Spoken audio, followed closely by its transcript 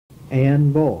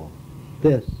and Vowell.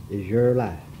 This is your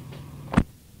life.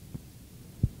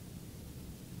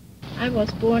 I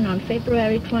was born on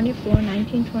February 24,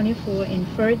 1924 in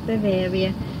Fürth,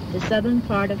 Bavaria, the southern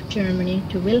part of Germany,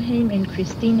 to Wilhelm and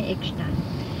Christine Eckstein.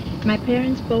 My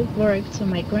parents both worked, so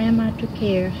my grandma took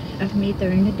care of me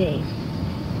during the day.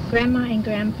 Grandma and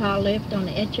Grandpa lived on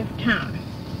the edge of town.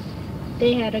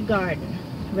 They had a garden,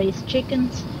 raised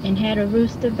chickens, and had a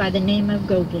rooster by the name of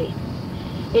Gogli.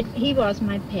 He was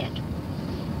my pet.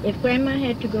 If Grandma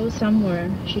had to go somewhere,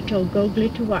 she told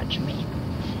Gogli to watch me.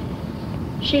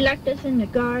 She locked us in the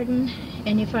garden,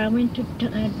 and if I went to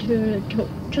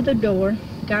the door,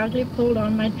 Gogli pulled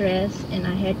on my dress, and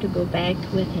I had to go back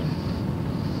with him.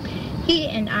 He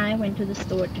and I went to the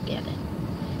store together.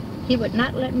 He would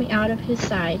not let me out of his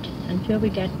sight until we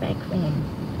got back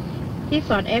home. He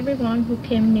fought everyone who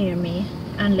came near me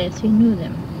unless he knew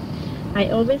them. I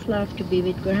always loved to be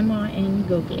with Grandma and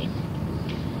Gogli.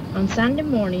 On Sunday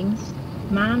mornings,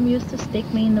 Mom used to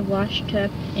stick me in the wash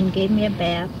tub and gave me a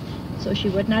bath so she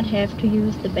would not have to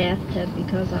use the bathtub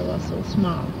because I was so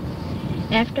small.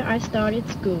 After I started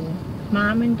school,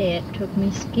 Mom and Dad took me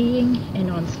skiing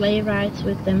and on sleigh rides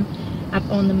with them up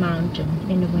on the mountain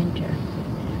in the winter.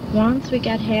 Once we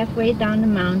got halfway down the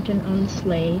mountain on the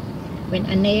sleigh when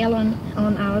a nail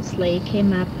on our sleigh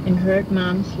came up and hurt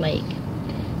Mom's leg.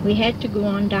 We had to go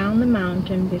on down the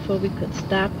mountain before we could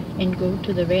stop and go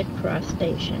to the Red Cross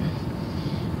station.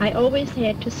 I always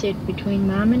had to sit between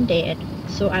Mom and Dad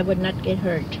so I would not get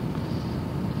hurt.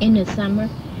 In the summer,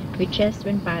 we just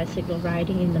went bicycle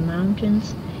riding in the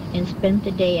mountains and spent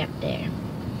the day up there.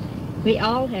 We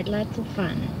all had lots of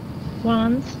fun.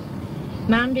 Once,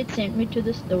 Mom did send me to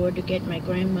the store to get my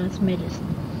grandma's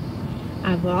medicine.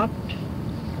 I walked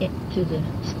to the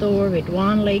store with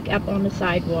one leg up on the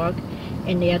sidewalk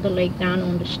and the other leg down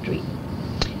on the street.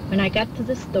 When I got to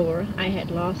the store, I had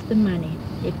lost the money.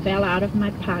 It fell out of my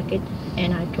pocket,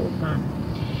 and I told Mom.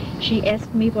 She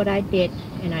asked me what I did,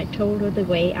 and I told her the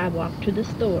way I walked to the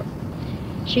store.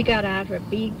 She got out her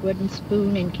big wooden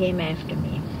spoon and came after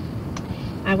me.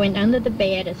 I went under the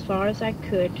bed as far as I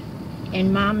could,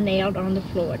 and Mom nailed on the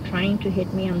floor, trying to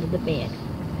hit me under the bed.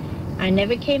 I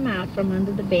never came out from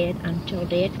under the bed until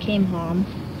Dad came home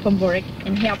from work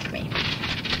and helped me.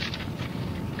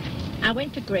 I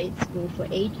went to grade school for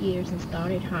 8 years and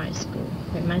started high school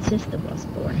when my sister was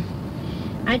born.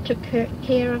 I took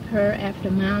care of her after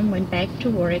Mom went back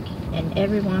to work and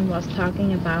everyone was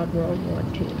talking about World War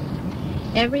II.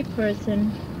 Every person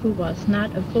who was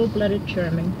not a full-blooded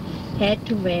German had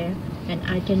to wear an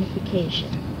identification.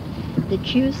 The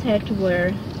Jews had to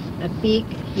wear a big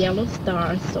yellow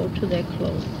star sewed to their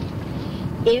clothes.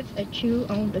 If a Jew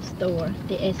owned a store,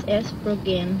 the SS broke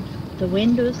in the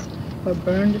windows or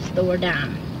burned the store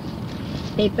down.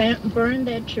 They burned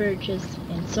their churches,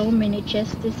 and so many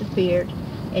just disappeared,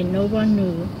 and no one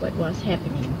knew what was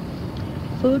happening.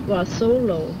 Food was so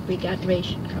low, we got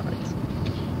ration cards.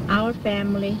 Our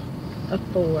family of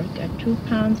 4 got 2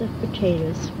 pounds of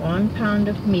potatoes, 1 pound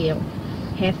of meal,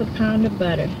 half a pound of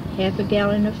butter, half a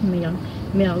gallon of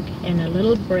milk, and a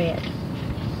little bread.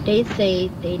 They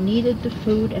said they needed the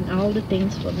food and all the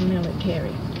things for the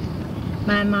military.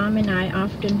 My mom and I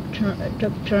often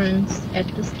took turns at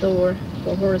the store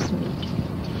for horse meat.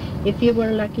 If you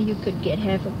were lucky, you could get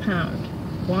half a pound.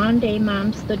 One day,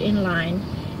 Mom stood in line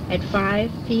at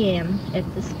 5 p.m.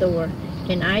 at the store.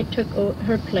 Then I took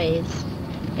her place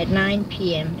at 9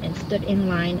 p.m. and stood in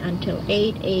line until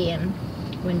 8 a.m.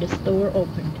 when the store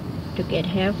opened to get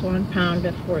half 1 pound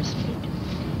of horse meat.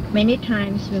 Many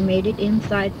times we made it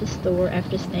inside the store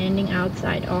after standing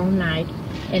outside all night,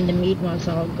 and the meat was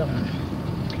all gone.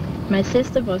 My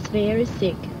sister was very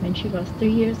sick when she was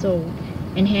 3 years old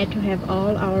and had to have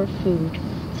all our food,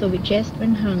 so we just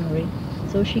went hungry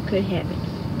so she could have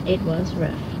it. It was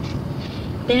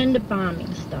rough. Then the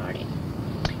bombing started.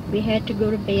 We had to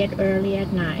go to bed early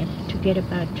at night to get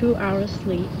about 2 hours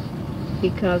sleep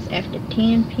because after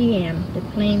 10 p.m. the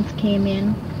planes came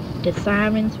in, the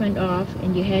sirens went off,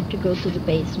 and you had to go to the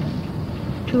basement.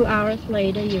 2 hours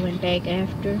later you went back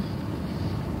after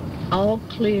all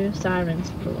clear sirens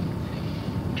flew.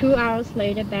 2 hours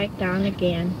later back down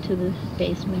again to the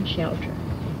basement shelter.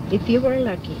 If you were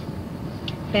lucky,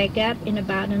 back up in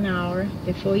about an hour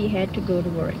before you had to go to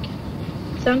work.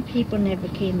 Some people never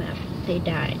came up. They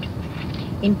died.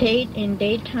 In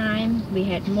daytime, we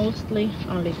had mostly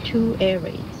only 2 air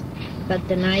raids, but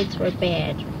the nights were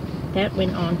bad. That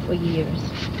went on for years.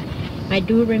 I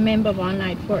do remember one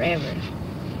night forever.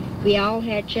 We all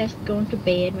had just gone to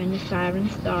bed when the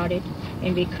sirens started,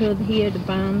 and we could hear the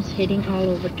bombs hitting all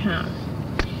over town.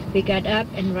 We got up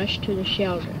and rushed to the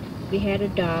shelter. We had a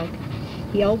dog.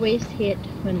 He always hid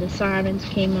when the sirens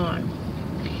came on.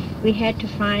 We had to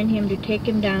find him to take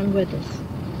him down with us.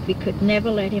 We could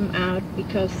never let him out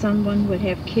because someone would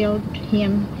have killed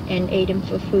him and ate him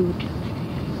for food.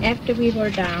 After we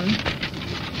were down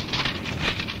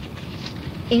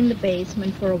in the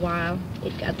basement for a while,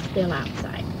 it got still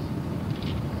outside.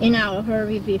 In our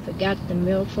hurry, we forgot the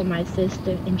milk for my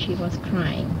sister, and she was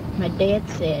crying. My dad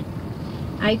said,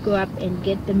 "I go up and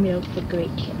get the milk for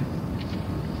Gretchen."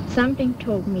 Something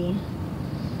told me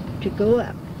to go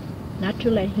up, not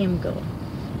to let him go.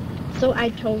 So I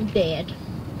told Dad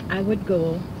I would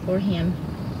go for him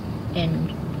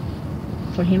and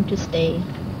for him to stay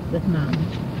with Mom.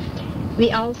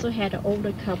 We also had an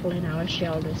older couple in our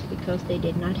shelters because they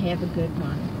did not have a good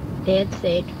one. Dad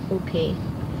said, "Okay,"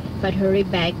 but hurry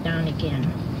back down again.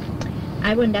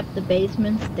 I went up the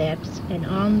basement steps, and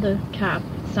on the top,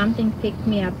 something picked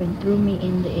me up and threw me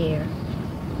in the air.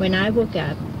 When I woke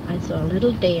up, I saw a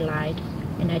little daylight,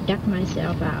 and I ducked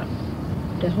myself out.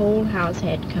 The whole house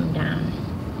had come down.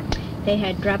 They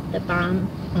had dropped the bomb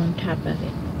on top of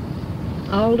it.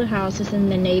 All the houses in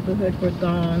the neighborhood were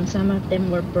gone. Some of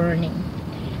them were burning.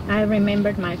 I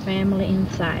remembered my family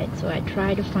inside, so I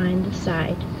tried to find the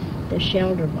side the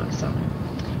shelter was on.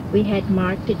 We had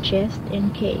marked it just in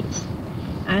case.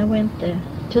 I went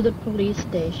to the police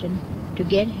station to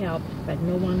get help, but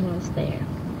no one was there.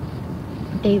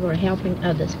 They were helping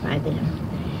others by then.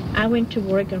 I went to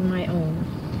work on my own.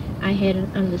 I had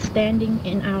an understanding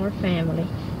in our family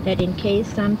that in case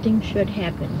something should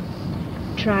happen,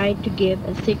 tried to give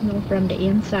a signal from the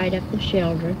inside of the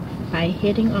shelter by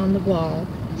hitting on the wall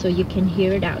so you can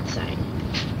hear it outside.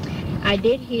 I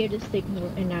did hear the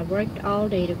signal, and I worked all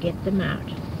day to get them out.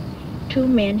 2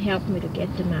 men helped me to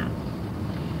get them out.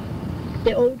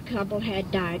 The old couple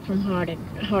had died from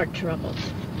heart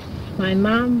troubles. My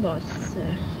mom was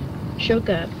shook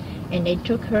up, and they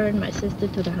took her and my sister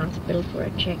to the hospital for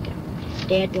a checkup.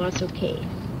 Dad was okay.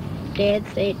 Dad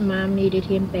said Mom needed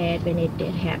him bad when it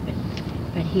did happen,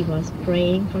 but he was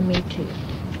praying for me too.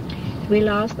 We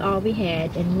lost all we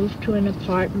had and moved to an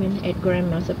apartment at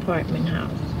Grandma's apartment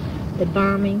house. The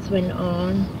bombings went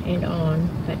on,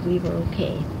 but we were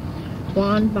okay.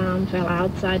 One bomb fell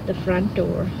outside the front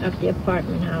door of the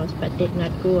apartment house but did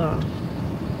not go off.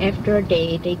 After a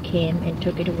day, they came and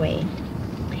took it away.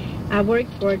 I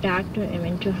worked for a doctor and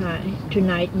went to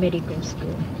night medical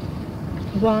school.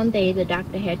 One day, the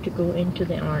doctor had to go into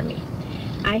the Army.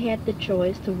 I had the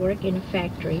choice to work in a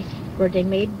factory where they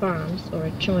made bombs or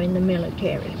join the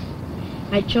military.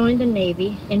 I joined the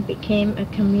Navy and became a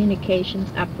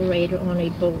communications operator on a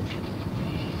boat.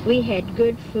 We had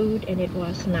good food and it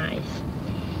was nice.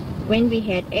 When we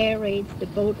had air raids, the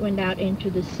boat went out into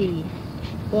the sea.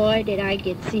 Boy, did I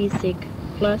get seasick,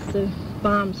 plus the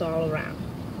bombs all around.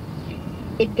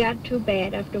 It got too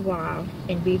bad after a while,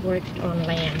 and we worked on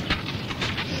land.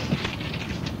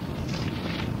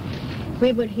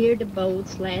 We would hear the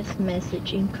boat's last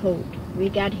message in code. We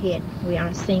got hit. We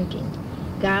are sinking.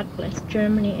 God bless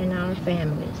Germany and our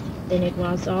families. Then it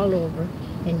was all over,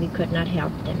 and we could not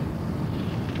help them.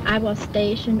 I was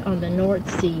stationed on the North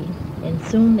Sea, and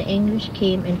soon the English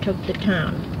came and took the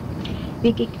town.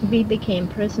 We became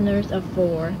prisoners of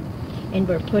war and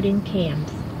were put in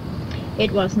camps.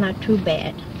 It was not too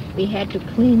bad. We had to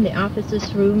clean the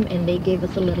officers' room, and they gave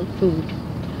us a little food.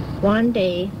 One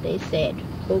day they said,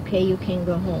 "Okay, you can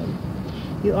go home.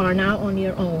 You are now on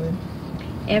your own."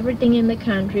 Everything in the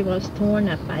country was torn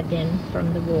up by then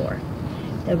from the war.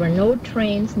 There were no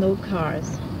trains, no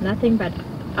cars. Nothing but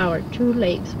our 2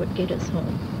 legs would get us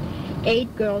home.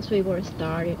 8 girls we were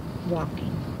started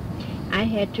walking. I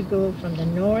had to go from the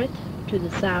north to the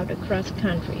south across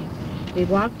country. We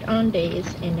walked on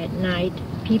days, and at night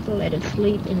people let us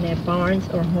sleep in their barns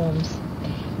or homes.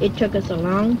 It took us a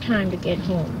long time to get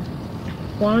home.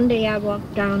 One day I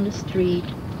walked down the street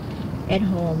at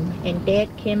home, and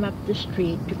Dad came up the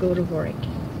street to go to work.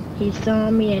 He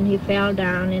saw me and he fell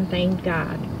down and thanked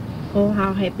God. Oh,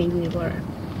 how happy we were.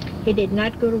 He did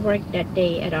not go to work that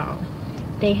day at all.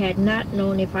 They had not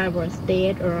known if I was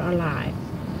dead or alive.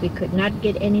 We could not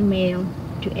get any mail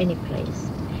to any place.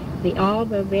 We all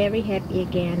were very happy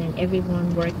again, and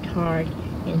everyone worked hard,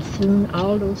 and soon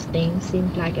all those things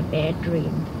seemed like a bad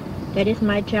dream. That is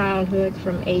my childhood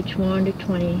from age 1 to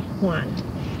 21.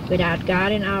 Without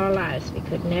God in our lives, we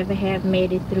could never have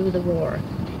made it through the war.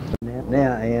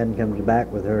 Now Ann comes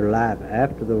back with her life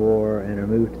after the war and her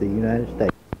move to the United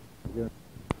States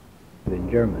in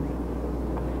Germany.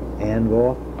 Ann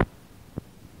Wolf.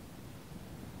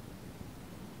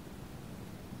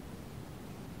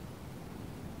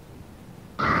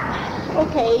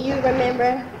 Okay, you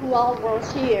remember while I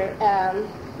was here,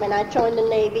 when I joined the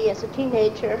Navy as a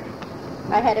teenager.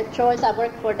 I had a choice. I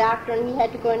worked for a doctor, and he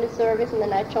had to go into service, and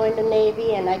then I joined the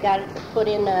Navy, and I got put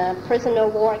in a prisoner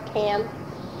of war camp.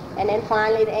 And then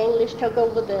finally the English took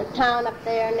over the town up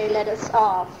there, and they let us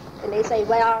off. And they say,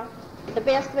 well, the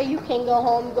best way you can go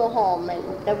home, go home.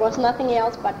 And there was nothing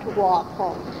else but to walk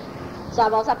home. So I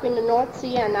was up in the North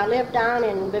Sea, and I lived down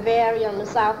in Bavaria on the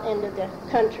south end of the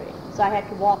country. So I had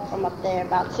to walk from up there.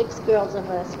 About 6 girls of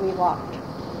us, we walked.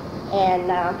 And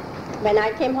when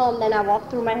I came home, then I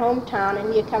walked through my hometown,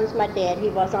 and here comes my dad. He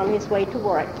was on his way to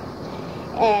work.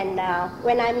 And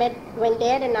when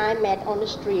Dad and I met on the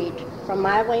street from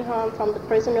my way home from the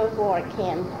prisoner of war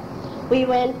camp, we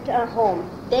went home.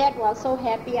 Dad was so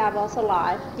happy I was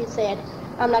alive. He said,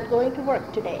 I'm not going to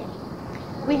work today.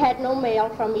 We had no mail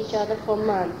from each other for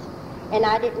months, and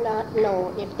I did not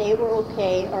know if they were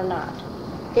okay or not.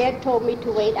 Dad told me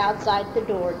to wait outside the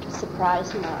door to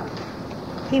surprise Mom.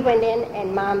 He went in,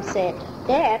 and Mom said,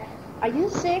 Dad, are you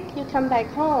sick? You come back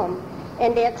home.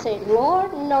 And Dad said,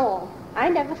 Lord, no. I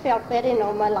never felt better in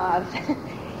all my life.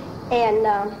 And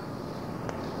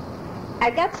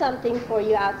I got something for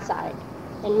you outside.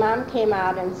 And Mom came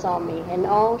out and saw me, and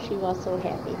oh, she was so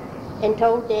happy. And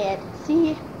told Dad,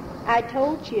 see, I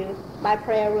told you my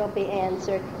prayer will be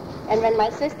answered. And when my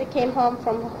sister came home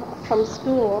from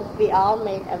school, we all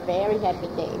made a very happy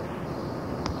day.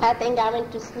 I think I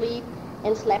went to sleep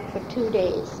and slept for 2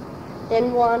 days.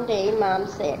 Then one day, Mom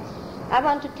said, I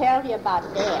want to tell you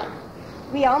about Dad.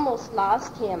 We almost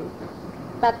lost him,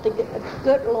 but the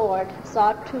good Lord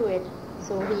saw to it,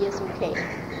 so he is okay.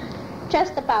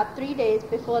 Just about 3 days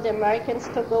before the Americans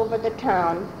took over the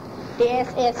town, the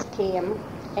SS came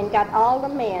and got all the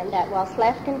men that was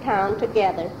left in town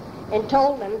together and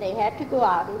told them they had to go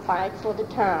out and fight for the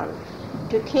town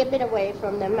to keep it away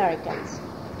from the Americans.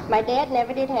 My dad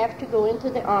never did have to go into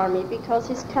the army because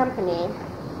his company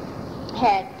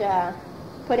had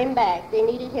put him back. They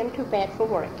needed him too bad for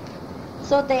work.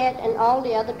 So Dad and all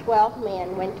the other 12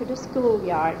 men went to the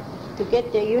schoolyard to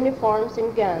get their uniforms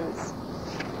and guns.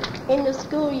 In the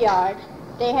schoolyard,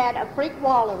 they had a brick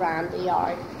wall around the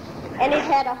yard, and it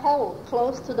had a hole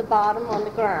close to the bottom on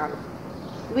the ground.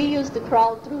 We used to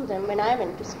crawl through them when I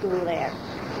went to school there.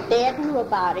 Dad knew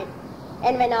about it,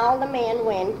 and when all the men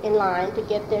went in line to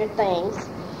get their things,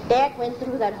 Dad went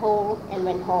through that hole and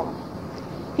went home.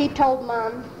 He told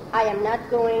Mom, I am not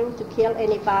going to kill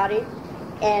anybody,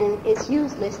 and it's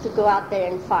useless to go out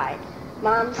there and fight.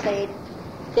 Mom said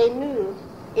they knew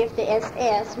if the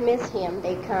SS miss him,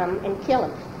 they come and kill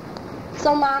him.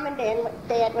 So Mom and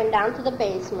Dad went down to the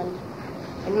basement,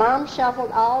 and Mom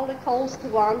shuffled all the coals to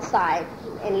one side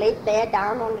and laid Dad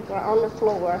down on the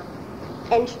floor,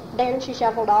 and then she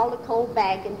shuffled all the coal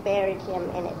back and buried him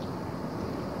in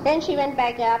it. Then she went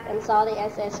back up and saw the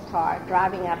SS car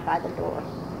driving up by the door.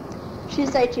 She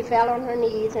said she fell on her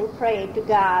knees and prayed to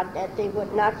God that they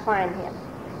would not find him.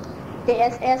 The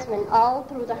SS went all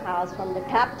through the house from the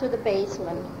top to the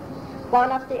basement.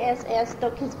 One of the SS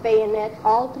stuck his bayonet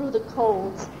all through the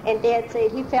coals, and Dad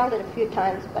said he felt it a few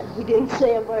times, but he didn't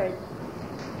say a word.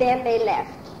 Then they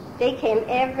left. They came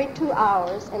every 2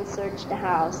 hours and searched the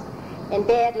house, and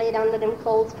Dad laid under them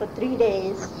coals for 3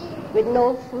 days with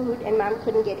no food, and Mom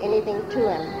couldn't get anything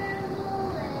to him.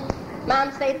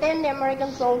 Mom said then the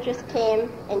American soldiers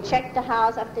came and checked the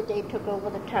house after they took over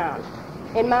the town.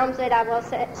 And Mom said I was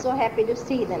so happy to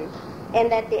see them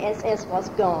and that the SS was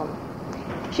gone.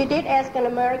 She did ask an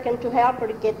American to help her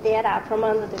to get Dad out from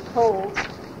under the coals,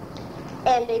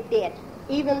 and they did,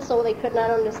 even so they could not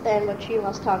understand what she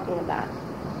was talking about.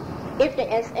 If the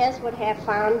SS would have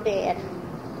found Dad,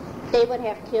 they would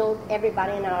have killed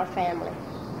everybody in our family.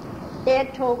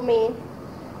 Dad told me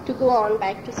to go on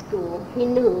back to school. He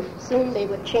knew soon they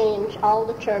would change all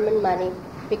the German money,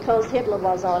 because Hitler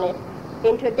was on it,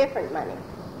 into a different money.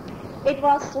 It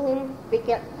was soon we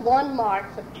get 1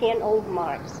 mark for 10 old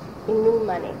marks in new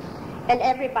money, and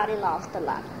everybody lost a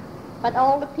lot. But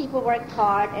all the people worked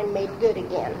hard and made good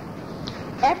again.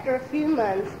 After a few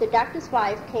months, the doctor's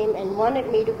wife came and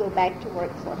wanted me to go back to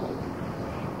work for him.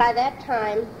 By that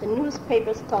time, the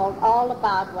newspapers told all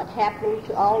about what happened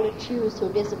to all the Jews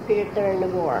who disappeared during the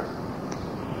war.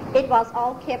 It was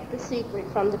all kept a secret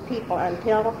from the people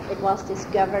until it was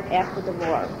discovered after the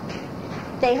war.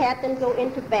 They had them go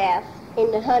into baths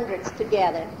in the hundreds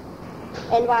together,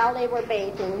 and while they were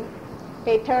bathing,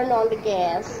 they turned on the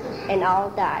gas and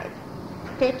all died.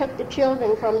 They took the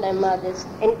children from their mothers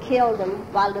and killed them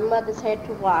while the mothers had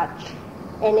to watch,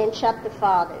 and then shot the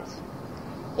fathers.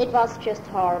 It was just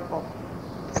horrible.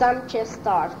 Some just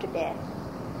starved to death.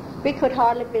 We could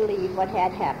hardly believe what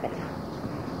had happened.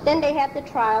 Then they had the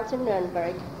trials in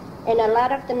Nuremberg, and a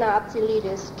lot of the Nazi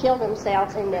leaders killed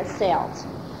themselves in their cells.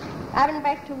 I went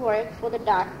back to work for the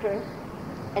doctor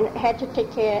and he had to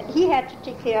take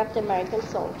care of the American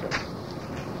soldiers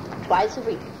twice a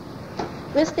week.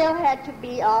 We still had to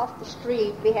be off the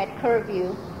street. We had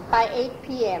curfew by 8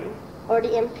 p.m. or the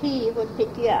MP would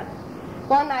pick you up.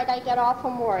 One night I got off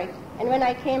from work, and when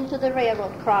I came to the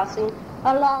railroad crossing,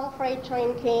 a long freight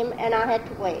train came and I had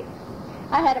to wait.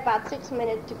 I had about 6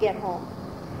 minutes to get home.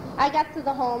 I got to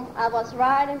the home. I was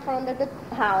right in front of the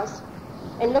house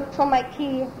and looked for my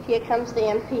key. Here comes the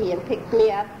MP and picked me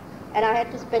up, and I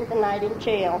had to spend the night in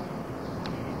jail.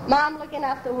 Mom looking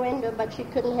out the window, but she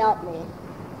couldn't help me.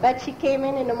 But she came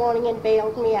in the morning and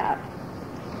bailed me out.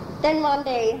 Then one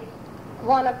day,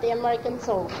 one of the American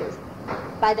soldiers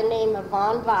by the name of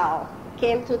Vowell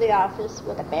came to the office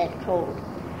with a bad cold.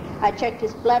 I checked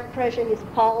his blood pressure, his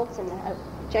pulse, and I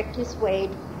checked his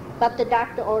weight, but the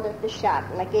doctor ordered the shot,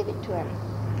 and I gave it to him.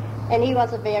 And he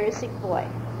was a very sick boy.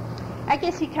 I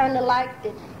guess he kind of liked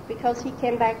it because he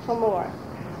came back for more.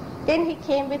 Then he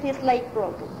came with his leg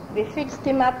broken. We fixed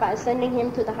him up by sending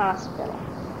him to the hospital.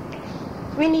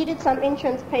 We needed some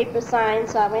insurance papers signed,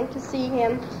 so I went to see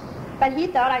him, but he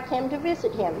thought I came to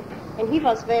visit him, and he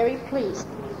was very pleased.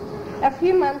 A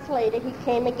few months later, he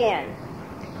came again,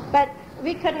 but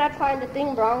we could not find a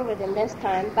thing wrong with him this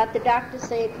time, but the doctor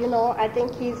said, I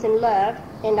think he's in love,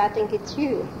 and I think it's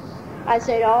you. I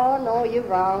said, oh, no, you're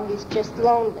wrong. He's just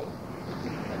lonely.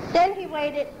 Then he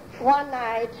waited one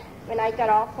night when I got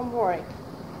off from work.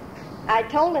 I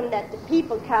told him that the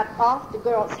people cut off the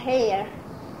girl's hair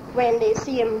when they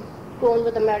see him going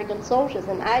with American soldiers,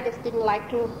 and I just didn't like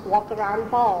to walk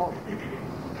around bald.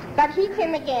 But he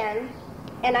came again,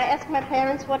 and I asked my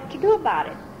parents what to do about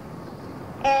it.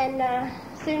 And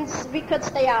since we could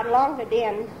stay out longer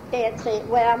then, Dad said,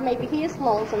 well, maybe he is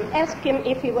lonesome. Ask him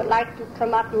if he would like to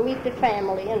come up and meet the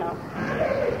family,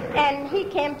 And he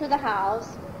came to the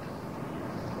house.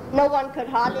 No one could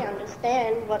hardly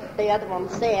understand what the other one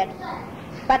said.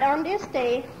 But on his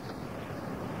day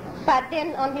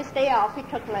off, he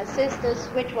took my sisters,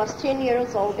 which was 10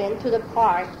 years old, into the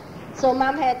park. So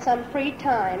Mom had some free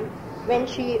time when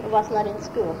she was not in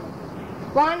school.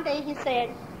 One day he said,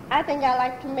 I think I'd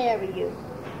like to marry you.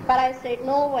 But I said,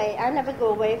 no way, I never go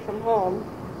away from home.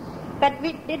 But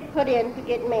we did put in to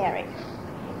get married.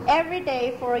 Every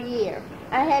day for a year,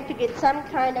 I had to get some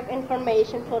kind of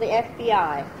information for the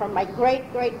FBI, from my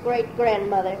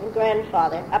great-great-great-grandmother and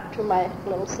grandfather up to my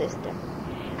little sister.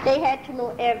 They had to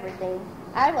know everything.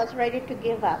 I was ready to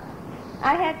give up.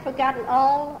 I had forgotten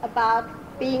all about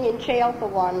being in jail for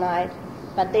one night,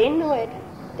 but they knew it.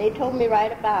 They told me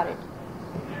right about it.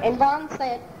 And Ron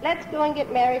said, let's go and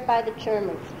get married by the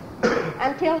Germans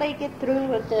until they get through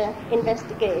with the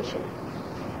investigation.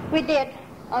 We did.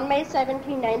 On May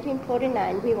 17,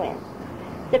 1949, we went.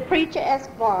 The preacher asked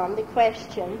Vaughn the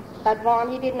question, but Vaughn,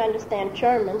 he didn't understand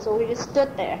German, so he just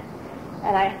stood there.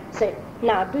 And I said,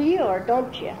 now, do you or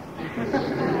don't you?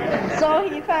 So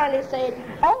he finally said,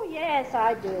 oh, yes,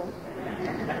 I do.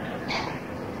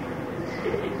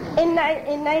 In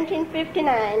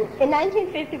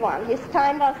 1951, his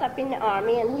time was up in the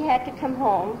Army, and he had to come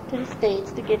home to the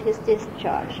States to get his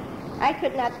discharge. I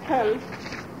could not come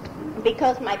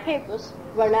because my papers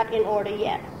were not in order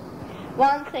yet.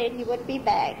 One said he would be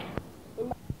back.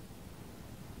 In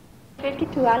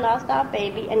 1952, I lost our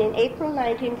baby, and in April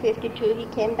 1952, he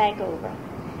came back over.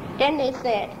 Then they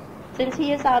said, since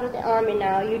he is out of the Army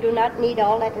now, you do not need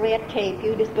all that red tape.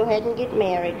 You just go ahead and get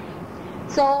married.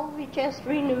 So we just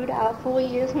renewed our 4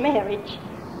 years marriage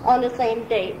on the same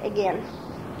date again.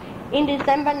 In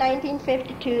December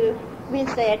 1952, we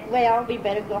said, well, we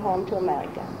better go home to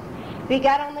America. We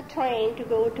got on the train to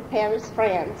go to Paris,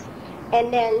 France,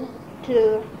 and then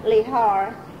to Le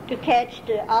Havre to catch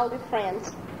the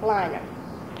Ile-de-France liner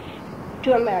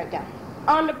to America.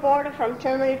 On the border from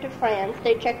Germany to France,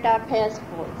 they checked our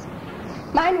passports.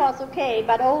 Mine was okay,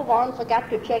 but old Vaughn forgot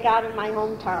to check out in my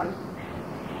hometown.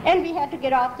 And we had to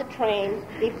get off the train,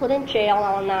 be put in jail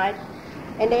all night,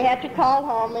 and they had to call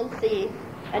home and see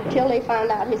until they found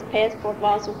out his passport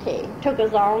was okay. It took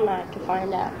us all night to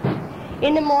find out.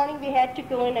 In the morning, we had to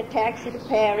go in a taxi to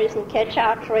Paris and catch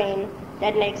our train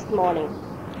that next morning.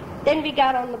 Then we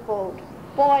got on the boat.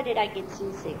 Boy, did I get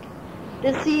seasick.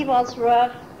 The sea was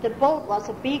rough. The boat was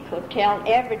a big hotel.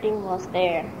 Everything was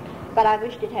there. But I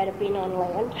wished it had been on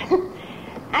land.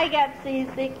 I got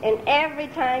seasick, and every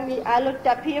time I looked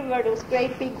up here where those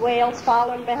great big whales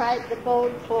following behind the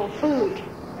boat for food,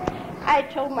 I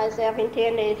told myself in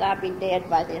 10 days I'd be dead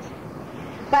by this.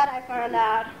 But I found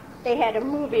out they had a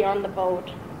movie on the boat,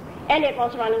 and it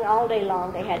was running all day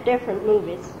long. They had different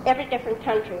movies, every different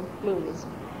country movies.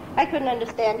 I couldn't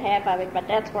understand half of it, but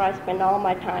that's where I spent all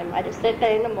my time. I just sit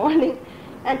there in the morning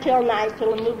until night,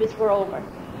 till the movies were over.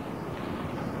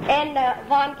 And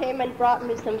Vaughn came and brought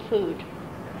me some food,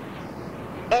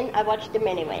 and I watched them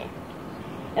anyway.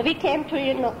 We came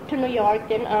to New York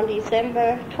then on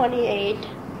December 28,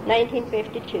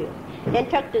 1952, and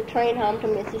took the train home to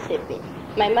Mississippi.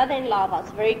 My mother-in-law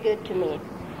was very good to me.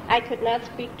 I could not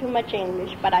speak too much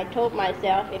English, but I told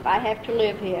myself if I have to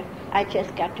live here, I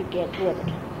just got to get with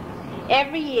it.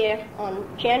 Every year on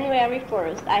January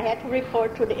 1st, I had to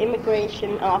report to the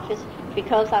immigration office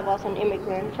because I was an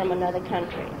immigrant from another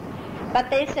country. But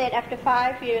they said after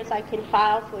 5 years I can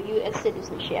file for U.S.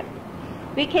 citizenship.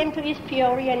 We came to East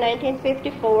Peoria in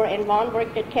 1954, and Vaughn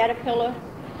worked at Caterpillar.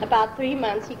 About 3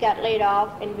 months he got laid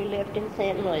off, and we lived in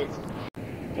St. Louis.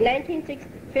 In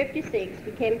 1956,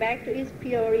 we came back to East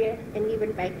Peoria, and he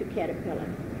went back to Caterpillar.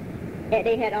 And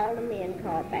they had all the men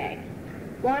called back.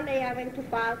 One day I went to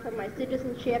file for my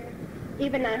citizenship,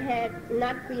 even I had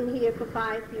not been here for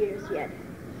 5 years yet.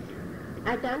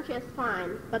 I done just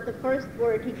fine, but the first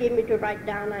word he gave me to write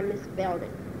down, I misspelled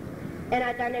it. And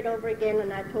I done it over again,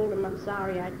 and I told him I'm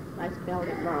sorry, I spelled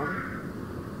it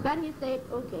wrong. But he said,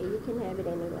 okay, you can have it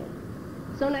anyway.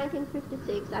 So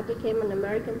 1956, I became an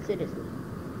American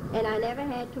citizen, and I never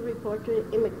had to report to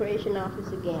the immigration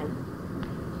office again.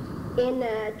 In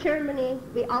Germany,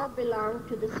 we all belonged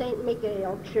to the St.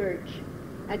 Miguel Church,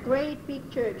 a great big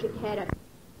church. It had a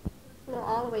floor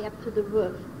all the way up to the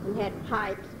roof and had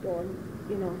pipes going,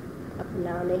 up and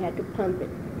down. They had to pump it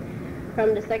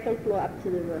from the second floor up to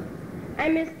the roof. I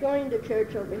miss going to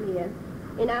church over here.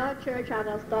 In our church, I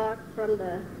was taught from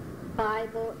the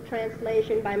Bible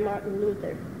translation by Martin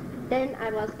Luther. Then I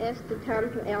was asked to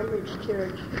come to Elmridge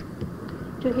Church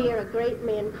to hear a great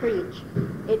man preach.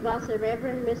 It was the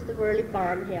Reverend Mr. Worley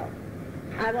Barnhill.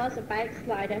 I was a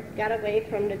backslider, got away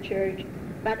from the church,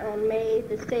 but on May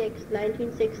the 6th,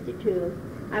 1962,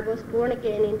 I was born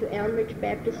again into Elmridge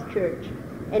Baptist Church.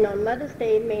 And on Mother's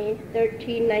Day, May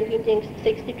 13,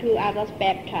 1962, I was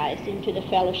baptized into the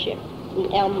fellowship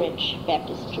in Elmridge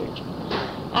Baptist Church.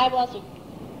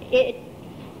 It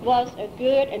was a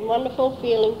good and wonderful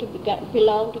feeling to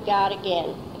belong to God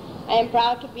again. I am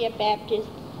proud to be a Baptist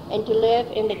and to live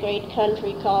in the great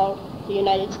country called the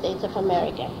United States of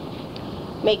America.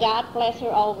 May God bless her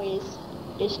always,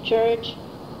 this church,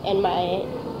 and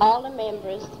all the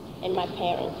members, and my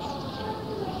parents.